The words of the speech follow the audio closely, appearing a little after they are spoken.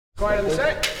Quiet on the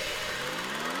set.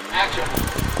 Action.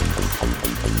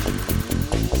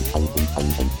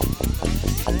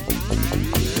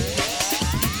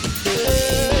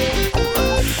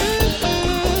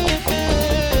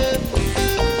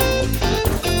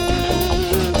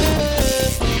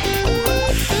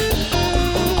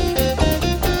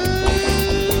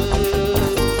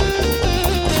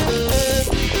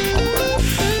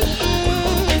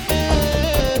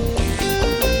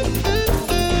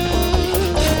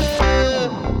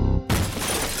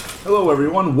 Hello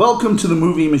everyone, welcome to the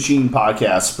Movie Machine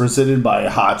Podcast presented by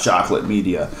Hot Chocolate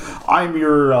Media. I'm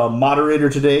your moderator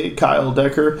today, Kyle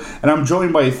Dekker, and I'm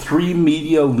joined by three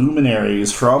media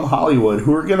luminaries from Hollywood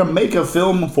who are going to make a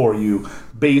film for you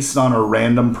based on a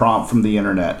random prompt from the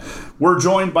internet. We're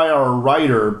joined by our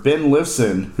writer, Ben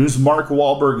Lifson, who's Mark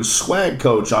Wahlberg's swag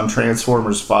coach on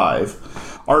Transformers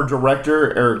 5. Our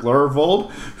director, Erik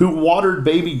Lervold, who watered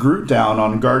Baby Groot down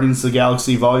on Guardians of the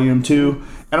Galaxy Volume 2,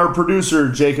 and our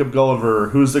producer, Jacob Gulliver,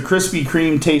 who's the Krispy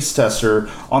Kreme taste tester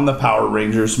on the Power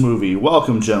Rangers movie.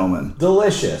 Welcome, gentlemen.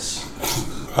 Delicious.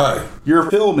 Hi.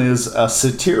 Your film is a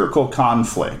satirical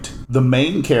conflict. The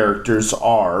main characters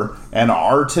are an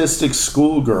artistic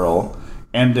schoolgirl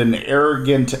and an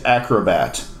arrogant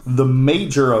acrobat. The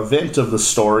major event of the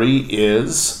story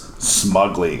is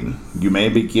smuggling. You may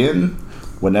begin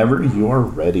whenever you are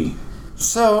ready.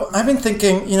 So, I've been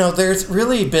thinking, there's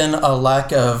really been a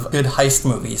lack of good heist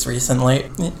movies recently.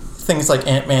 Things like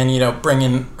Ant-Man, bring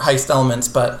in heist elements,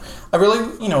 but I really,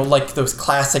 like those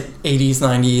classic 80s,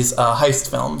 90s heist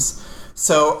films.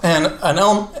 So, and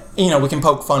we can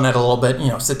poke fun at a little bit,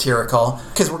 satirical,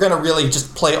 because we're going to really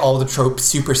just play all the tropes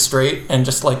super straight and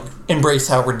just, embrace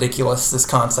how ridiculous this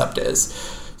concept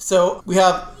is. So we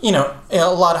have, a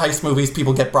lot of heist movies,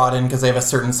 people get brought in because they have a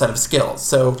certain set of skills.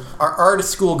 So our artist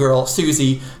schoolgirl,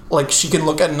 Susie, she can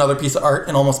look at another piece of art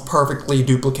and almost perfectly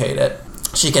duplicate it.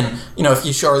 She can, if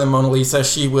you show her the Mona Lisa,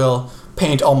 she will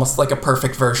paint almost like a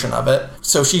perfect version of it.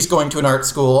 So she's going to an art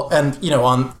school, and,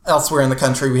 elsewhere in the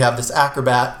country, we have this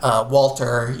acrobat,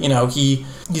 Walter.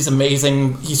 He's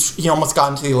amazing. He almost got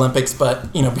into the Olympics,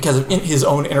 but, because of his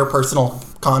own interpersonal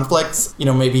conflicts,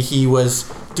 maybe he was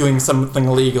doing something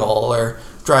illegal or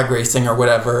drag racing or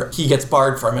whatever, he gets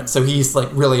barred from it. So he's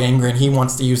really angry and he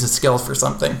wants to use his skills for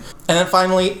something. And then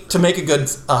finally, to make a good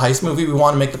heist movie, we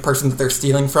want to make the person that they're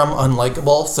stealing from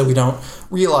unlikable, so we don't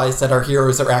realize that our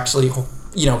heroes are actually,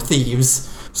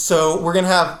 thieves. So we're going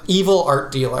to have evil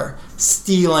art dealer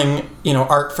stealing,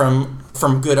 art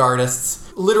from good artists,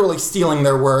 literally stealing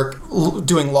their work,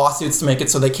 doing lawsuits to make it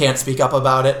so they can't speak up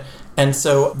about it. And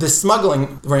so this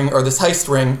smuggling ring, or this heist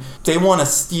ring, they want to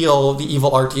steal the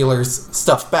evil art dealer's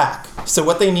stuff back. So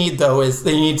what they need, though, is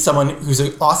they need someone who's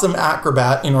an awesome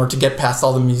acrobat in order to get past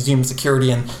all the museum security.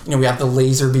 And, we have the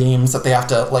laser beams that they have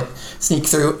to, sneak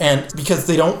through. And because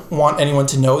they don't want anyone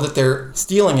to know that they're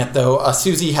stealing it, though,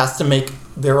 Susie has to make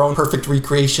their own perfect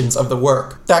recreations of the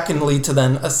work. That can lead to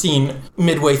then a scene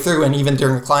midway through and even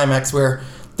during the climax where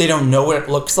they don't know what it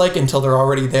looks like until they're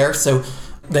already there. So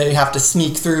they have to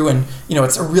sneak through, and,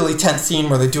 it's a really tense scene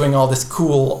where they're doing all this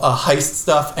cool heist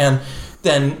stuff, and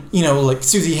then,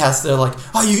 Susie has to,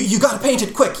 you gotta paint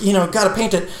it quick, gotta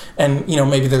paint it, and,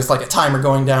 maybe there's, a timer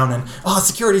going down, and,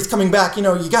 security's coming back, you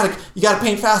gotta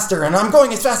paint faster, and I'm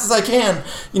going as fast as I can,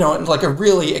 and, a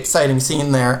really exciting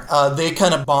scene there. They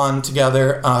kind of bond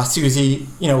together. Susie,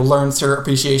 learns her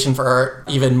appreciation for art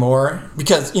even more,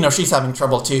 because, she's having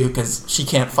trouble, too, because she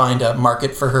can't find a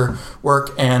market for her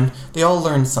work, and they all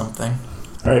learn something.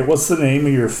 All right, what's the name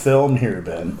of your film here,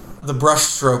 Ben? The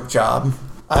Brushstroke Job.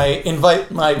 I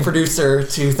invite my producer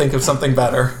to think of something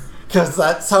better, because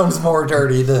that sounds more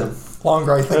dirty the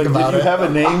longer I think about it. Did you have a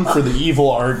name for the evil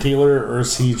art dealer, or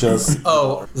is he just...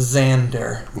 Oh,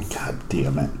 Xander. God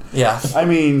damn it. Yeah.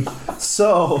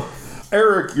 So,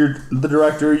 Erik, you're the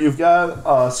director. You've got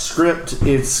a script.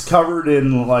 It's covered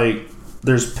in,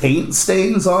 there's paint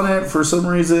stains on it for some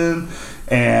reason.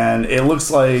 And it looks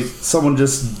like someone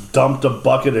just dumped a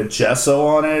bucket of gesso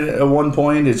on it at one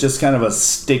point. It's just kind of a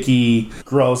sticky,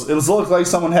 gross... It looks like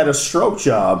someone had a stroke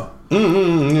job.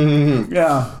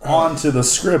 Yeah, onto the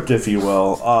script, if you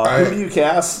will. Who do you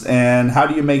cast, and how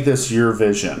do you make this your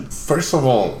vision? First of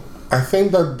all, I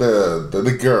think that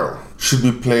the girl should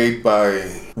be played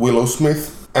by Willow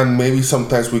Smith, and maybe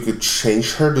sometimes we could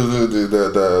change her to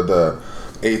the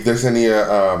if there's any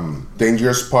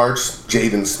dangerous parts,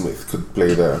 Jaden Smith could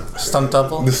play the stunt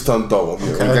double. The stunt double.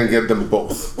 Okay. We can get them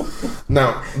both.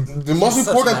 Now, the most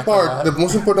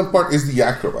important part is the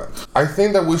acrobat. I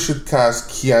think that we should cast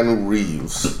Keanu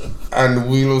Reeves and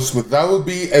Willow Smith. That would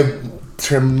be a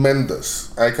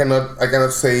tremendous. I cannot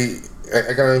emphasize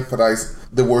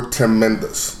the word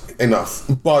tremendous. enough.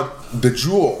 But the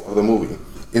jewel of the movie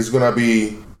is gonna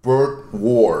be Burt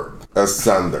Ward as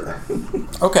Xander.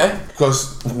 Okay.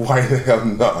 Because why the hell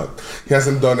not? He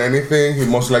hasn't done anything. He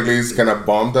most likely is kind of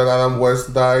bummed that Adam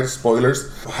West died.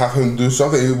 Spoilers. Have him do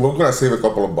something. We're gonna save a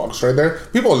couple of bucks right there.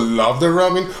 People love the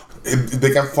Robin.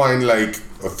 They can find like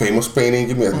a famous painting.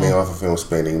 Give me a name of a famous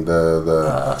painting.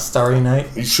 The Starry Night.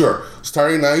 Sure,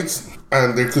 Starry Nights,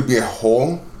 and there could be a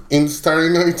hole in Starry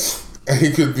Nights, and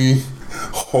it could be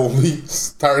Holy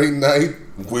Starry Night,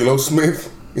 Willow Smith.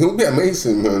 It would be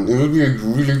amazing, man. It would be a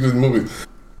really good movie.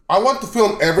 I want to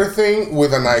film everything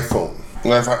with an iPhone. You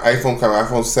know, if an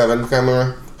iPhone 7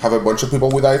 camera, have a bunch of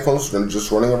people with iPhones and just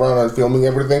running around and filming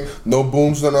everything. No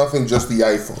booms, no nothing, just the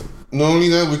iPhone. Not only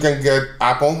that, we can get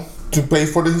Apple to pay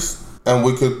for this, and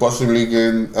we could possibly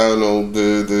get, I don't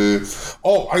know,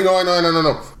 oh, I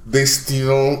know. They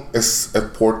steal a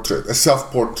self-portrait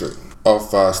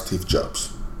of Steve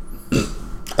Jobs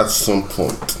at some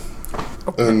point.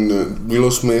 Okay. And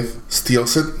Willow Smith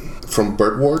steals it from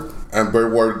Burt Ward, and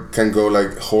Burt Ward can go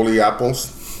like holy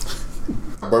apples.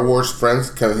 Burt Ward's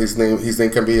friends his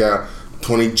name can be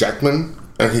Tony Jackman,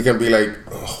 and he can be like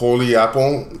holy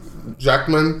apple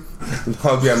Jackman.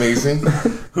 That'd be amazing.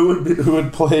 Who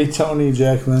would play Tony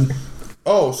Jackman?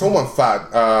 Oh, someone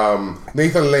fat.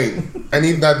 Nathan Lane. I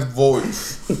need that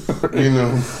voice. You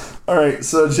know. All right,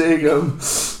 so Jacob,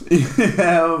 you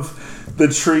have the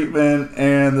treatment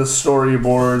and the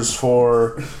storyboards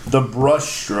for the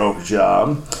brushstroke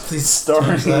job. Please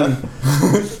starring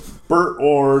Burt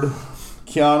Ward,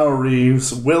 Keanu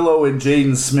Reeves, Willow and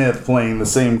Jaden Smith playing the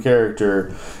same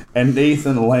character, and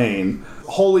Nathan Lane.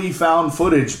 Wholly found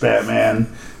footage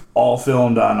Batman, all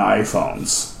filmed on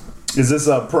iPhones. Is this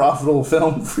a profitable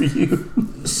film for you?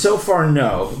 So far,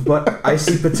 no, but I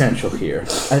see potential here.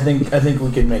 I think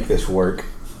we can make this work.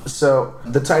 So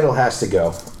the title has to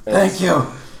go. Thank you.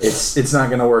 It's not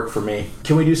going to work for me.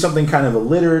 Can we do something kind of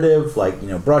alliterative, like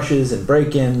brushes and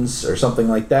break-ins or something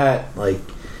like that? Like,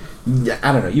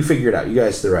 I don't know. You figure it out. You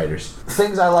guys are the writers.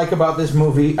 Things I like about this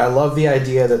movie, I love the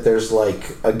idea that there's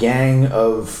like a gang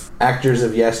of actors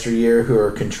of yesteryear who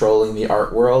are controlling the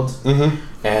art world,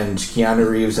 and Keanu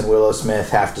Reeves and Willow Smith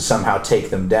have to somehow take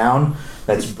them down.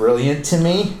 That's brilliant to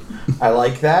me. I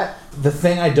like that. The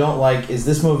thing I don't like is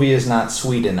this movie is not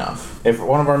sweet enough. If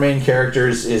one of our main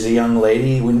characters is a young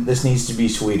lady, this needs to be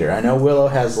sweeter. I know Willow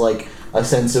has like a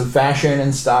sense of fashion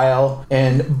and style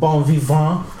and bon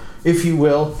vivant, if you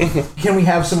will. Can we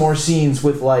have some more scenes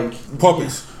with like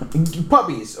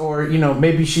puppies, or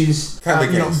maybe she's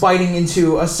biting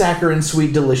into a saccharine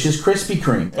sweet delicious Krispy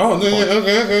Kreme.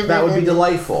 Okay. That would be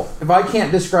delightful. If I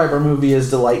can't describe our movie as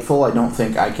delightful, I don't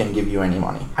think I can give you any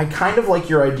money. I kind of like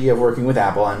your idea of working with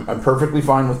Apple. I'm perfectly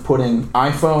fine with putting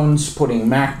iPhones, putting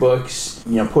MacBooks,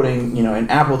 putting an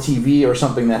Apple TV or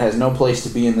something that has no place to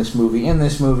be in this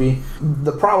movie.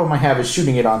 The problem I have is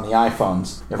shooting it on the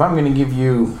iPhones. If I'm going to give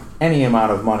you any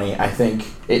amount of money, I think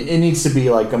it needs to be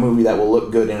like a movie that will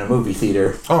look good in a movie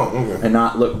theater. And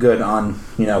not look good on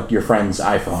your friend's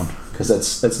iPhone, because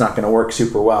that's not going to work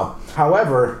super well.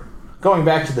 However, going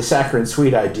back to the saccharine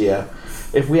sweet idea,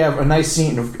 if we have a nice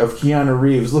scene of Keanu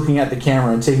Reeves looking at the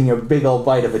camera and taking a big old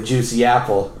bite of a juicy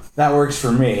apple, that works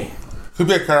for me. Could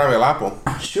be a caramel apple.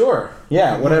 Sure,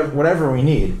 yeah, whatever we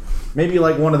need. Maybe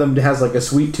like one of them has like a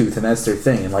sweet tooth and that's their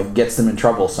thing, and like gets them in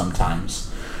trouble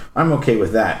sometimes. I'm okay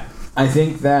with that. I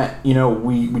think that,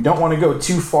 we don't want to go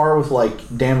too far with,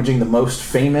 like, damaging the most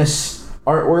famous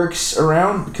artworks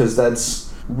around, because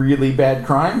that's really bad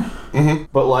crime.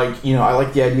 But, like, I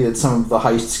like the idea that some of the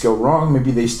heists go wrong.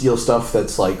 Maybe they steal stuff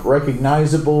that's, like,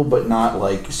 recognizable, but not,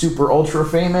 like, super ultra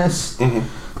famous.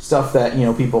 Stuff that,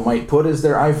 people might put as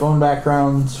their iPhone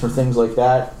backgrounds or things like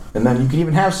that. And then you can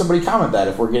even have somebody comment that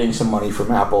if we're getting some money from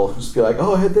Apple. Just be like,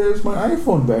 oh, there's my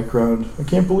iPhone background. I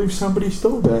can't believe somebody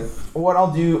stole that. What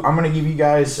I'll do, I'm going to give you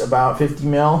guys about 50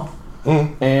 mil.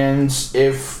 And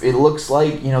if it looks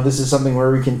like, this is something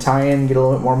where we can tie in and get a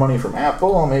little bit more money from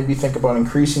Apple, I'll maybe think about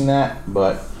increasing that.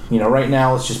 But, right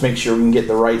now, let's just make sure we can get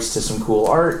the rights to some cool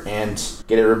art and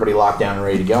get everybody locked down and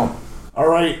ready to go. All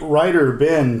right, writer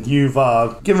Ben, you've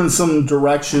given some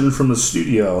direction from the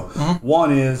studio.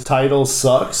 One is title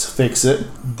sucks, fix it.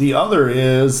 The other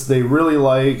is they really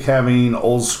like having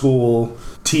old school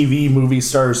TV movie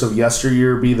stars of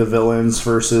yesteryear be the villains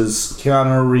versus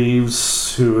Keanu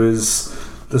Reeves, who is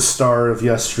the star of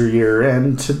yesteryear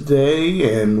and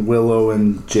today, and Willow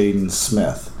and Jaden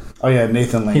Smith. Oh yeah,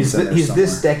 Nathan Lane. He's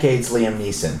this decade's Liam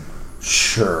Neeson.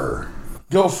 Sure.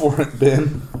 Go for it,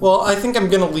 Ben. Well, I think I'm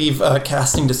going to leave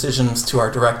casting decisions to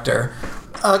our director.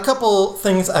 A couple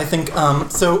things I think.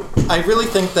 So I really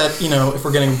think that, if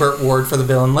we're getting Burt Ward for the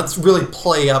villain, let's really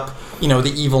play up,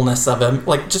 the evilness of him.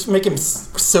 Like, just make him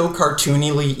so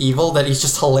cartoonily evil that he's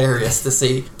just hilarious to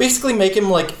see. Basically make him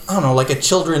like a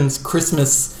children's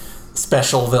Christmas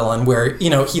special villain where,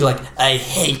 he I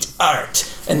hate art.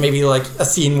 And maybe like a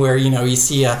scene where, you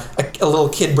see a little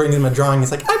kid brings him a drawing.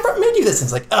 He's like, I made you this. And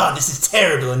it's like, oh, this is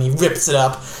terrible. And he rips it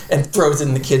up and throws it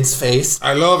in the kid's face.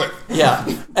 I love it. Yeah.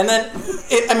 And then,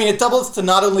 it doubles to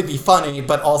not only be funny,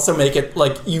 but also make it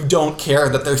like you don't care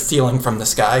that they're stealing from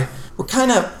this guy. We're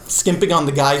kind of skimping on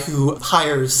the guy who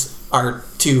hires our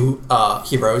two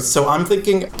heroes. So I'm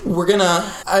thinking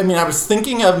I was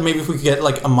thinking of maybe if we could get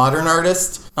like a modern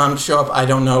artist to show up. I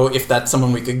don't know if that's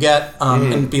someone we could get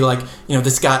and be like,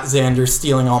 this guy Xander's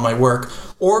stealing all my work.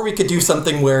 Or we could do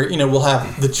something where, we'll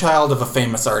have the child of a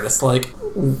famous artist, like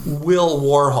Will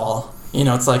Warhol.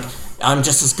 It's like, I'm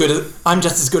just as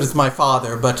good as my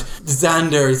father, but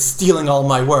Xander is stealing all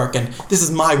my work, and this is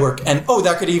my work. And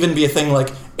that could even be a thing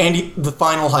like the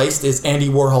final heist is Andy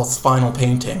Warhol's final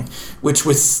painting, which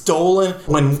was stolen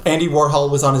when Andy Warhol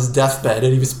was on his deathbed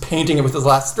and he was painting it with his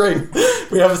last string.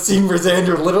 We have a scene where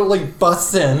Xander literally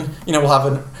busts in. We'll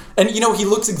have he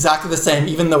looks exactly the same,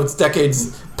 even though it's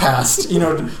decades past,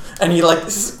 and he like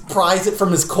pries it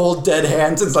from his cold dead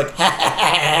hands and is like, ha ha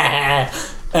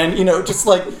ha, and just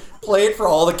like play it for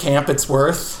all the camp it's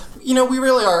worth. We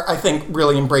really are, I think,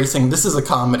 really embracing this is a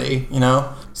comedy,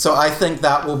 so I think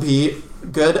that will be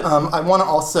good. I want to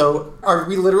also, are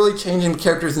we literally changing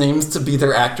characters' names to be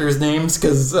their actors' names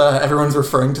because everyone's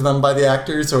referring to them by the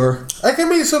actors, or? I can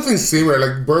make something similar,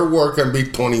 like Burt Ward can be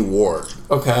Tony Ward.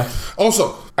 Okay.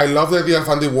 Also, I love the idea of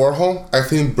Andy Warhol. I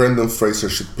think Brendan Fraser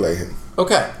should play him.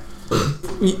 Okay.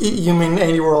 You mean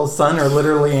Andy Warhol's son, or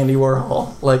literally Andy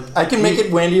Warhol? Like, I can make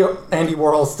it Andy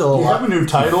Warhol still alive. You have a new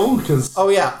title? Because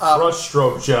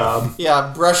brushstroke job.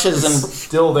 Yeah, brushes and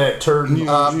still that turd.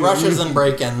 Brushes and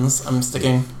break-ins. I'm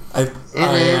sticking. I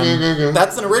am.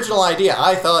 That's an original idea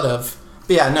I thought of.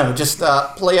 But yeah, no, just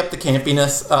play up the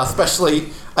campiness. Especially,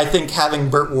 I think having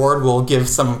Burt Ward will give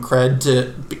some cred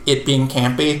to it being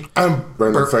campy. I'm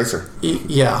Brendan Fraser.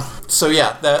 Yeah. So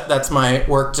yeah, that's my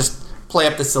work. Just play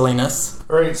up the silliness.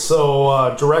 All right,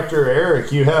 so director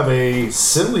Erik, you have a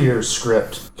sillier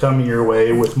script coming your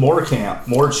way with more camp,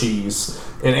 more cheese,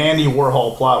 an Andy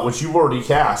Warhol plot, which you've already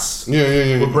cast.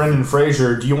 Yeah. With Brendan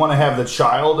Fraser. Do you want to have the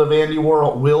child of Andy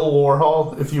Warhol, Will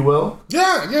Warhol, if you will?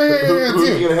 Yeah. Who are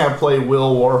you going to have play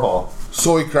Will Warhol?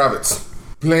 Zoe Kravitz,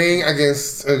 playing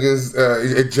against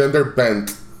a gender bent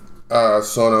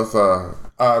son of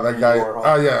that guy.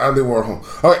 Andy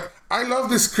Warhol. All right, I love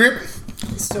this script.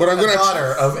 So but I'm gonna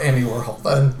daughter of Andy Warhol,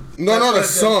 then. No, the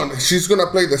son. She's gonna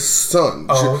play the son.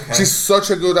 Okay. She's such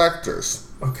a good actress.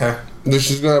 Okay.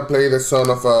 She's gonna play the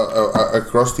son of a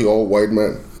crusty old white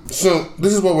man. So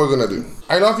this is what we're gonna do.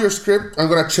 I love your script. I'm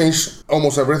gonna change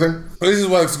almost everything. This is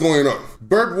what's going on.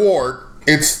 Burt Ward,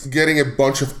 it's getting a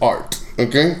bunch of art.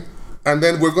 Okay, and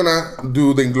then we're gonna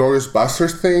do the Inglourious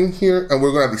Basterds thing here, and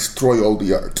we're gonna destroy all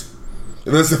the art.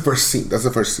 That's the first scene.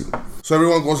 So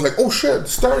everyone goes like, oh shit,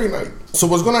 Starry Night. So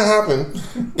what's going to happen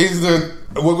is that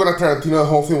we're going to Tarantino the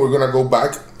whole thing. We're going to go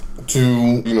back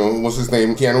to, what's his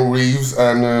name? Keanu Reeves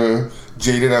and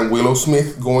Jaden and Willow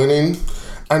Smith going in.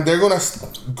 And they're going to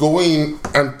go in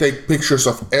and take pictures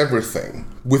of everything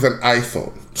with an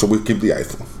iPhone. So we keep the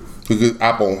iPhone. We get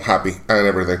Apple happy and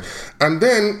everything. And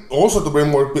then also to bring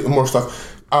more stuff,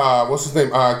 what's his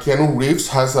name? Keanu Reeves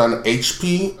has an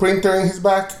HP printer in his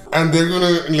back, and they're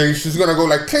gonna she's gonna go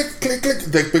like click, click, click,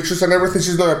 take pictures and everything.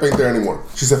 She's not a painter anymore.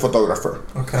 She's a photographer.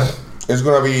 Okay. It's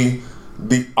gonna be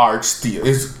the art steal.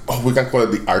 We can call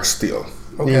it the art steal.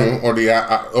 Okay. Or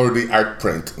the art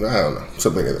print. I don't know,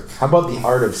 something like that. How about the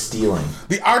art of stealing?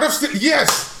 The art of steal.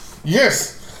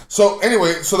 Yes. So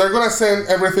anyway, they're gonna send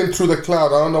everything through the cloud.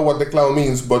 I don't know what the cloud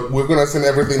means, but we're gonna send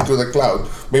everything through the cloud.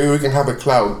 Maybe we can have a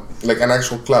cloud, like an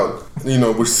actual cloud,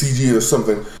 with CG or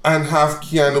something, and have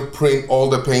Keanu print all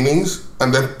the paintings,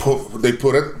 and then they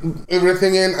put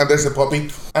everything in, and there's a puppy,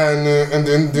 and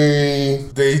then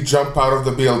they jump out of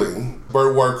the building.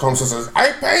 Burt Ward comes and says,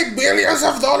 "I paid billions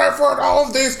of dollars for all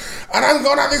of this, and I'm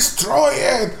gonna destroy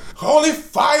it. Holy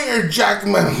fire,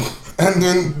 Jackman!" And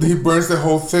then he burns the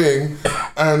whole thing,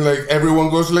 and like everyone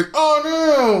goes like, "Oh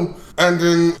no!" And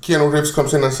then Keanu Reeves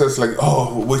comes in and says like,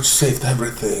 "Oh, we saved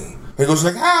everything." He goes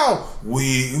like, "How?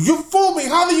 You fooled me!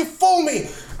 How did you fool me?"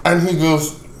 And he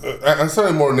goes, I'm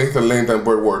sorry, more Nathan Lane than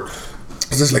Burt Ward.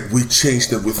 It's just like, we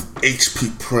changed it with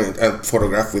HP print and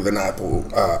photographed with an Apple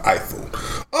iPhone.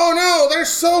 Oh no, they're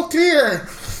so clear.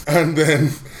 And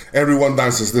then everyone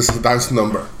dances. This is a dance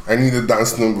number. I need a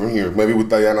dance number here. Maybe with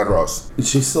Diana Ross. Is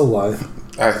she still alive?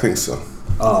 I think so.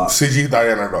 CG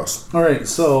Diana Ross. All right,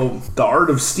 so The Art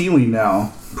of Stealing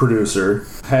now, producer,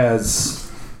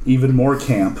 has even more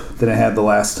camp than it had the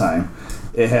last time.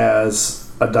 It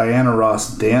has a Diana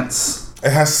Ross dance.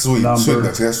 It has sweetness. Number.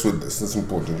 It has sweetness. That's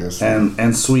important. Yes.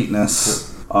 And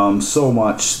sweetness. So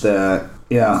much that,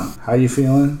 yeah. How you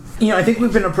feeling? I think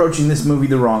we've been approaching this movie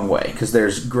the wrong way, because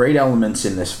there's great elements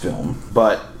in this film,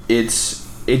 but it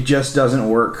just doesn't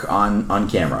work on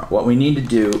camera. What we need to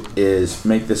do is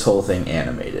make this whole thing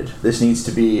animated. This needs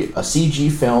to be a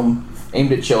CG film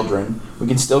aimed at children. We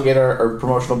can still get our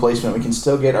promotional placement. We can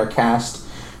still get our cast.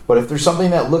 But if there's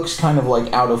something that looks kind of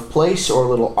like out of place or a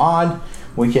little odd,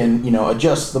 we can,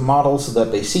 adjust the model so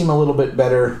that they seem a little bit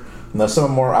better. And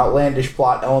some more outlandish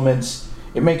plot elements,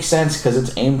 it makes sense because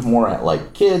it's aimed more at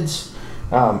like kids.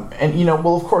 And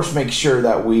we'll of course make sure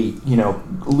that we,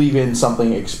 leave in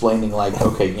something explaining like,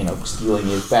 okay, stealing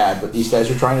is bad, but these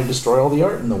guys are trying to destroy all the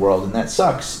art in the world, and that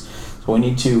sucks. So we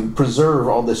need to preserve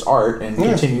all this art and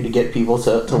continue to get people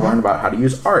to learn about how to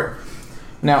use art.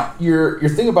 Now, your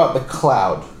thing about the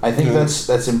cloud, I think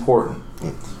that's important,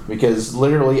 because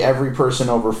literally every person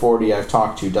over 40 I've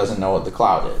talked to doesn't know what the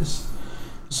cloud is.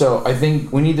 So I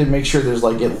think we need to make sure there's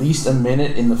like at least a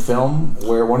minute in the film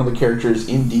where one of the characters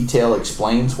in detail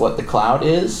explains what the cloud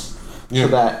is, so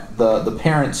that the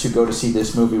parents who go to see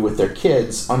this movie with their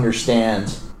kids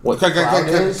understand what the cloud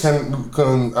is. Can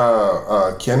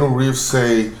Keanu Reeves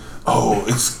say, "Oh,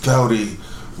 it's cloudy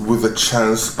with a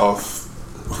chance of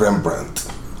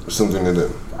Rembrandt," or something like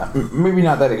that? Maybe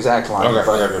not that exact line,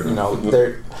 but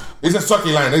it's a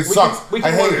sucky line. It sucks.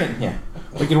 I hate it.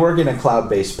 We can work in a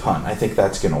cloud-based pun. I think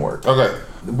that's going to work. Okay.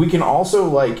 We can also,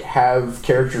 have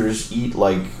characters eat,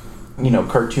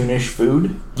 cartoonish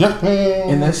food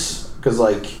in this. Because,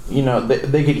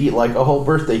 they could eat, a whole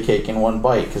birthday cake in one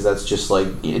bite. Because that's just,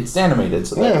 it's animated.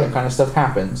 So that kind of stuff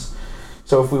happens.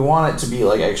 So if we want it to be,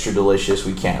 extra delicious,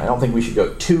 we can. I don't think we should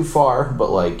go too far.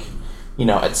 But,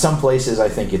 at some places, I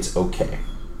think it's okay.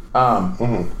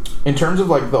 In terms of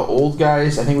the old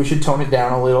guys, I think we should tone it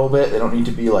down a little bit. They don't need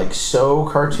to be so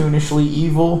cartoonishly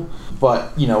evil,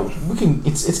 but we can.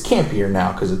 It's campier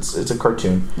now because it's a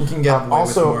cartoon. You can get away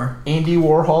with more. Andy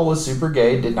Warhol was super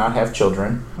gay, did not have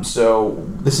children, so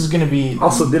this is going to be.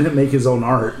 Also, didn't make his own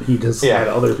art. He just had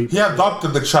other people. He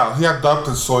adopted the child. He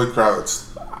adopted Zoe Kravitz.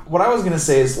 What I was going to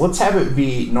say is, let's have it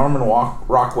be Norman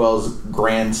Rockwell's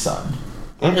grandson.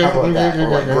 Okay, How about that?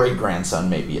 Or great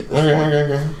grandson, maybe at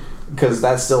this point. Because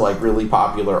that's still really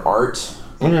popular art,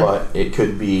 but it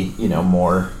could be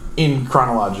more in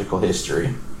chronological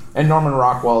history. And Norman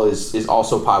Rockwell is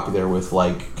also popular with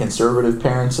conservative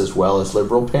parents as well as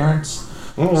liberal parents.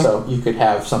 So you could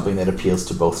have something that appeals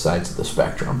to both sides of the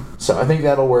spectrum. So I think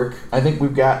that'll work. I think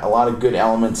we've got a lot of good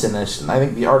elements in this, and I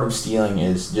think The Art of Stealing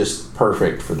is just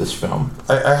perfect for this film.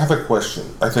 I have a question.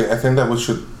 I think that we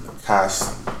should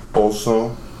cast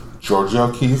also Georgia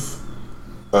O'Keeffe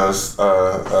as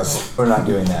We're not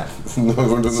doing that. No,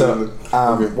 we're not So doing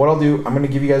that. what I'll do, I'm going to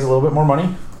give you guys a little bit more money.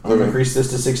 I'm going to increase this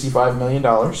to $65 million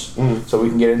so we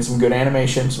can get in some good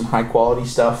animation, some high quality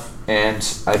stuff, and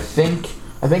I think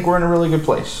we're in a really good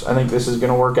place. I think this is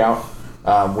going to work out.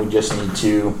 We just need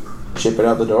to ship it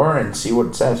out the door and see what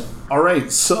it says. All right,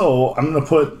 so I'm going to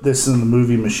put this in the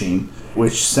movie machine,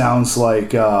 which sounds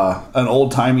like an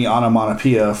old-timey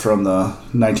onomatopoeia from the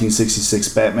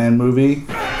 1966 Batman movie.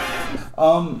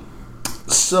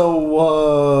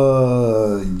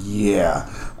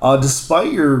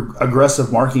 Despite your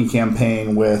aggressive marketing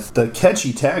campaign with the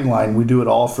catchy tagline, "We do it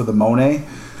all for the Monet,"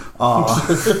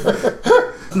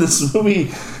 this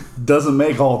movie doesn't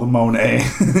make all the Monet.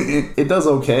 It does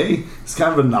okay. It's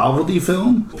kind of a novelty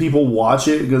film. People watch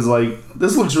it because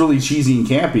this looks really cheesy and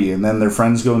campy, and then their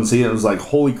friends go and see it and it's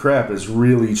holy crap, it's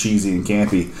really cheesy and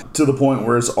campy, to the point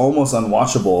where it's almost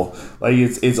unwatchable.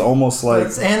 It's almost like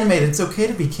It's animated. It's okay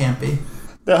to be campy.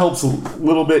 that helps a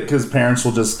little bit because parents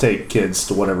will just take kids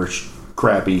to whatever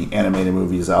crappy animated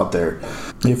movies out there.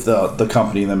 If the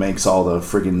company that makes all the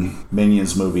friggin'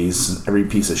 Minions movies, every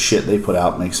piece of shit they put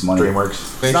out makes money.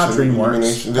 DreamWorks. It's not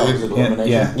DreamWorks.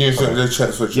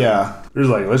 Yeah. There's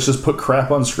let's just put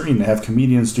crap on screen and have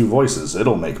comedians do voices.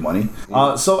 It'll make money.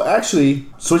 So actually,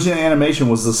 switching to animation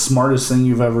was the smartest thing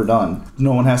you've ever done.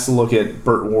 No one has to look at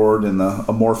Burt Ward and the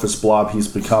amorphous blob he's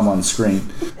become on screen.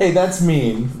 Hey, that's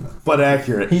mean. But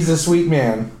accurate. He's a sweet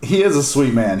man. He is a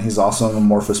sweet man. He's also an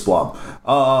amorphous blob.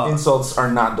 Insults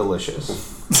are not delicious.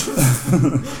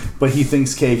 But he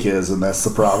thinks cake is, and that's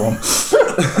the problem.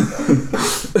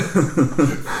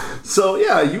 So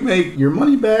yeah, you make your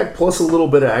money back plus a little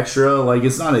bit of extra. Like,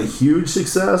 it's not a huge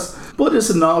success, but it's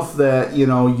enough that, you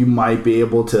know, you might be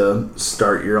able to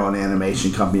start your own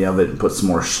animation company of it and put some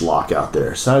more schlock out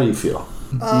there. So how do you feel?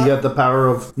 You got the power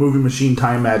of movie machine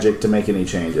time magic to make any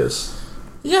changes.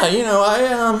 Yeah, you know,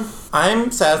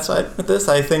 I'm satisfied with this.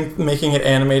 I think making it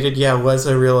animated, was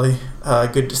a really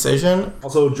good decision.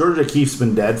 Also, George O'Keeffe's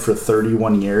been dead for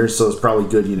 31 years, so it's probably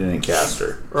good you didn't cast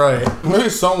her. Right. Maybe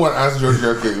someone asked George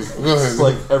O'Keeffe. Go ahead. It's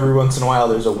like every once in a while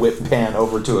there's a whip pan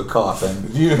over to a coffin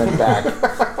and then back.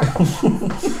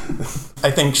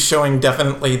 I think showing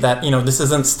definitely that, you know, this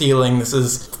isn't stealing,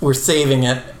 we're saving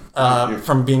it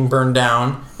from being burned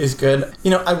down is good.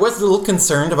 You know, I was a little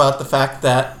concerned about the fact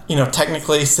that, you know,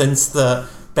 technically since the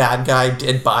bad guy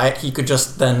did buy it, he could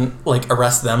just then, like,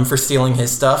 arrest them for stealing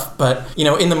his stuff. But, you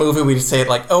know, in the movie we say it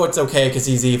like, oh, it's okay because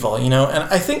he's evil, you know? And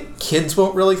I think kids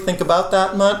won't really think about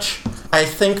that much. I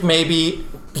think maybe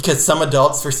because some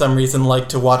adults, for some reason, like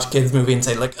to watch kids' movie and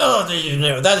say, like, oh, you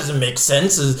know, that doesn't make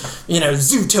sense. You know,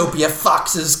 Zootopia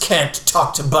foxes can't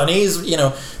talk to bunnies, you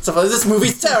know, stuff like this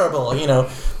movie's terrible, you know.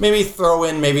 Maybe throw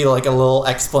in like a little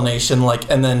explanation, like,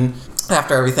 and then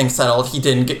after everything's settled, he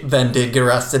did get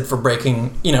arrested for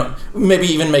breaking, you know, maybe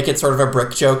even make it sort of a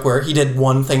brick joke where he did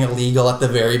one thing illegal at the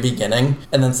very beginning,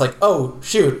 and then it's like, oh,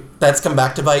 shoot, that's come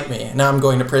back to bite me. Now I'm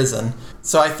going to prison.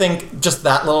 So I think just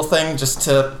that little thing, just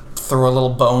to throw a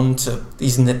little bone to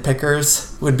these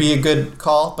nitpickers, would be a good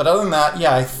call. But other than that,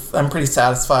 yeah, I'm pretty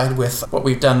satisfied with what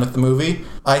we've done with the movie.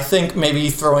 I think maybe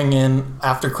throwing in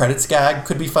after credits gag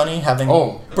could be funny, having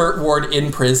Burt Ward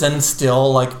in prison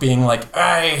still, like, being like,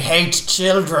 I hate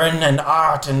children and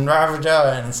art and blah, blah,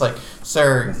 blah. And it's like,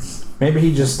 sir. Maybe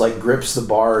he just, like, grips the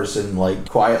bars and, like,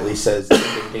 quietly says ding,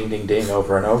 ding, ding, ding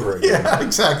over and over again. Yeah,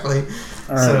 exactly.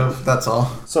 All right. So that's all.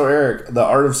 So Eric, The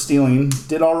Art of Stealing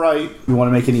did all right. You want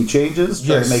to make any changes?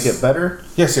 Try to make it better?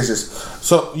 Yes.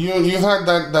 So you had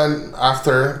that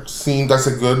after scene. That's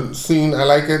a good scene. I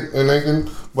like it.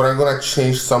 But I'm gonna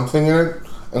change something in it.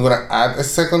 I'm gonna add a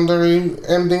secondary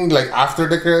ending, like after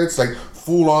the credits, like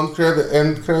full on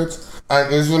end credits,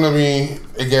 and it's gonna be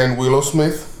again Willow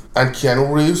Smith and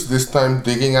Keanu Reeves. This time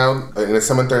digging out in a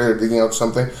cemetery. They're digging out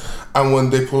something, and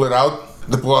when they pull it out.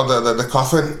 The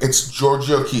coffin, it's George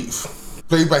O'Keeffe,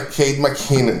 played by Kate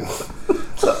McKinnon.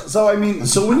 So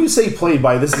when you say played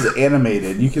by, this is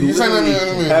animated. You can literally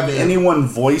have anyone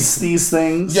voice these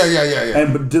things. Yeah.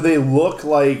 And do they look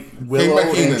like Willow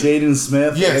and Jaden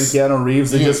Smith and Keanu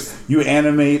Reeves? You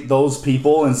animate those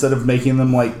people instead of making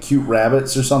them like cute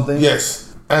rabbits or something?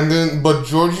 Yes. But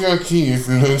George O'Keeffe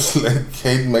looks like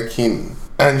Kate McKinnon.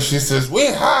 And she says, we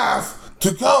have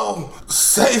to go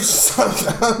save something.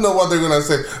 I don't know what they're gonna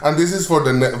say. And this is for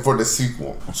the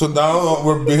sequel. So now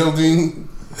we're building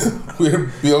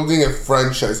a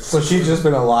franchise. So she's just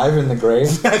been alive in the grave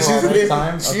for all that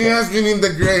time? She has been in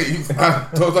the grave.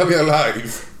 Totally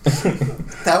alive.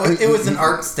 It was an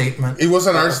art statement. It was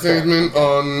an art statement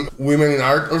on women in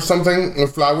art or something, or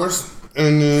flowers.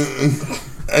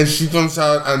 And she comes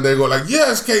out and they go like,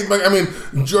 yes, Kate,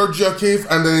 George O'Keeffe,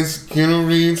 and then it's Keanu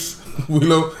Reeves,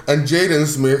 Willow, and Jaden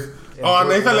Smith. And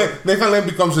Nathan Lane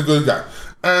becomes a good guy.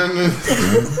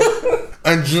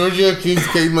 And Georgia O'Keeffe,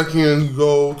 Kate McKinnon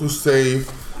go to save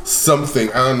something.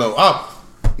 I don't know.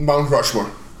 Mount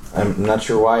Rushmore. I'm not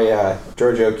sure why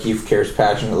Georgia O'Keeffe cares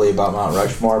passionately about Mount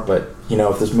Rushmore, but,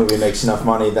 if this movie makes enough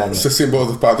money, then... It's a symbol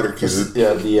of patriotism.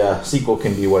 Yeah, the sequel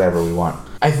can be whatever we want.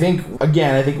 I think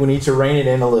we need to rein it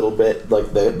in a little bit.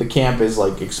 Like, the camp is,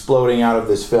 like, exploding out of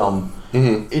this film.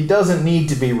 Mm-hmm. It doesn't need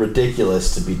to be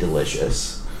ridiculous to be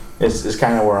delicious, is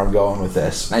kind of where I'm going with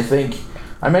this. And I think...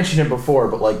 I mentioned it before,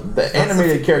 but, like, the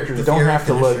animated characters don't have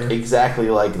to look exactly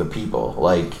like the people.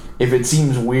 Like, if it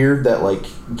seems weird that, like,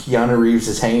 Keanu Reeves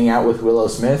is hanging out with Willow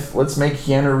Smith, let's make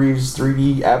Keanu Reeves'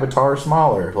 3D avatar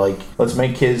smaller. Like, let's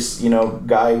make his,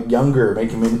 guy younger, make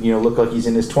him, look like he's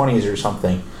in his 20s or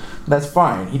something. That's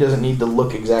fine. He doesn't need to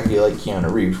look exactly like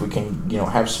Keanu Reeves. We can,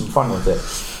 have some fun with it.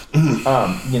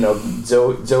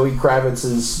 Zoe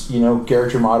Kravitz's,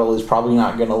 character model is probably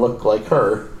not going to look like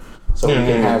her. So we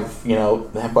can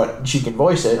have, but she can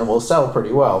voice it and we'll sell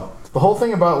pretty well. The whole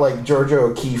thing about, like, Georgia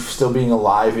O'Keeffe still being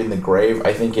alive in the grave,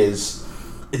 I think it's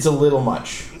a little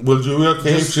much. Will you be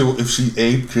okay if she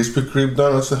ate Krispy Kreme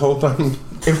donuts the whole time?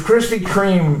 If Krispy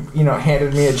Kreme,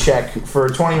 handed me a check for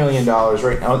 $20 million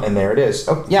right now, and there it is.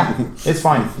 Oh, yeah, it's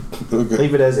fine. Okay.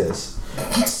 Leave it as is.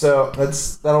 So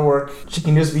that'll work. She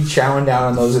can just be chowing down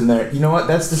on those in there. You know what?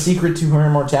 That's the secret to her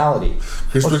immortality.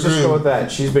 Let's just go with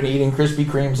that. She's been eating Krispy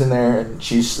Kremes in there, and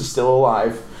she's still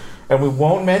alive. And we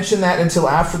won't mention that until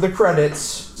after the credits.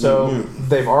 So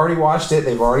they've already watched it.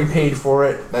 They've already paid for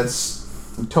it. That's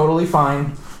totally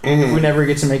fine. If we never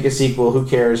get to make a sequel, who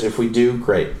cares? If we do,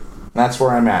 great. That's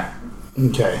where I'm at.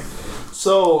 Okay.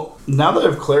 So, now that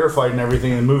I've clarified and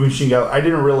everything in the movie machine, I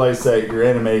didn't realize that your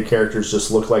animated characters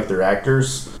just look like they're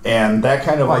actors. And that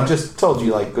kind of... I just told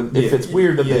you, like, if it's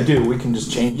weird that they do, we can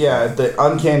just change it. Yeah, the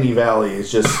uncanny valley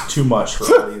is just too much for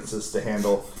audiences to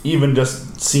handle. Even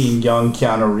just seeing young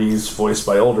Keanu Reeves voiced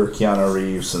by older Keanu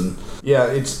Reeves. And yeah,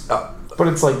 it's... but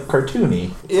it's like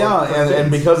cartoony. And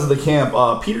because of the camp,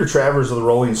 Peter Travers of the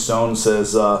Rolling Stones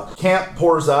says, camp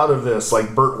pours out of this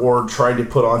like Burt Ward tried to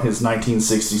put on his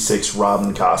 1966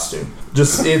 Robin costume.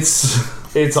 Just,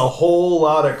 it's a whole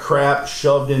lot of crap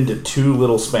shoved into too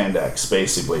little spandex,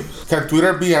 basically. Can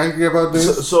Twitter be angry about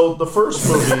this? So the first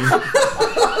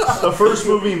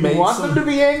movie made You want them to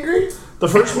be angry? The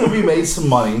first movie made some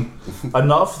money,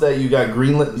 enough that you got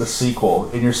greenlit in the sequel.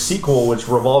 And your sequel, which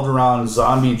revolved around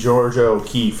zombie Georgia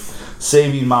O'Keeffe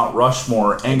saving Mount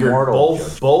Rushmore, angered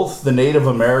both the Native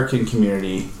American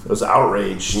community. It was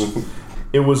outraged.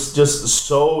 It was just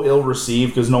so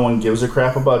ill-received because no one gives a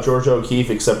crap about Georgia O'Keeffe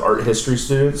except art history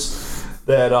students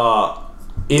that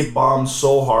it bombed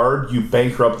so hard you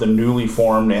bankrupt the newly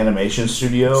formed animation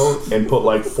studio and put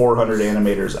like 400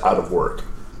 animators out of work.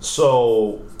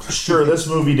 So, sure, this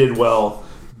movie did well,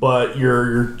 but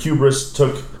your hubris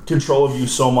took control of you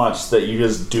so much that you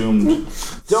just doomed.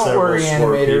 Don't worry,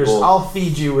 animators. People. I'll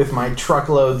feed you with my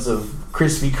truckloads of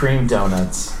Krispy Kreme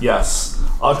donuts. Yes.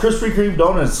 Krispy Kreme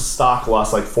donuts stock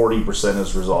lost like 40%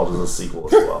 as a result of the sequel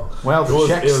as well. Well, the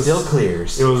check still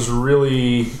clears. It was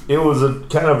a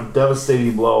kind of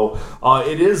devastating blow.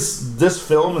 This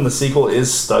film and the sequel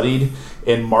is studied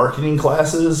in marketing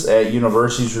classes at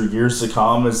universities for years to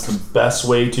come as the best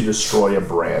way to destroy a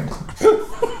brand.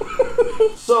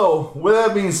 So, with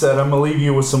that being said, I'm going to leave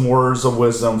you with some words of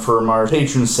wisdom from our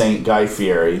patron saint, Guy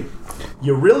Fieri.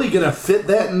 You really going to fit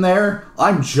that in there?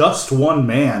 I'm just one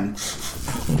man.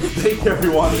 Thank you,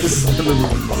 everyone. This has been the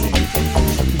Movie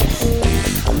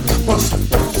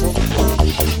Machine.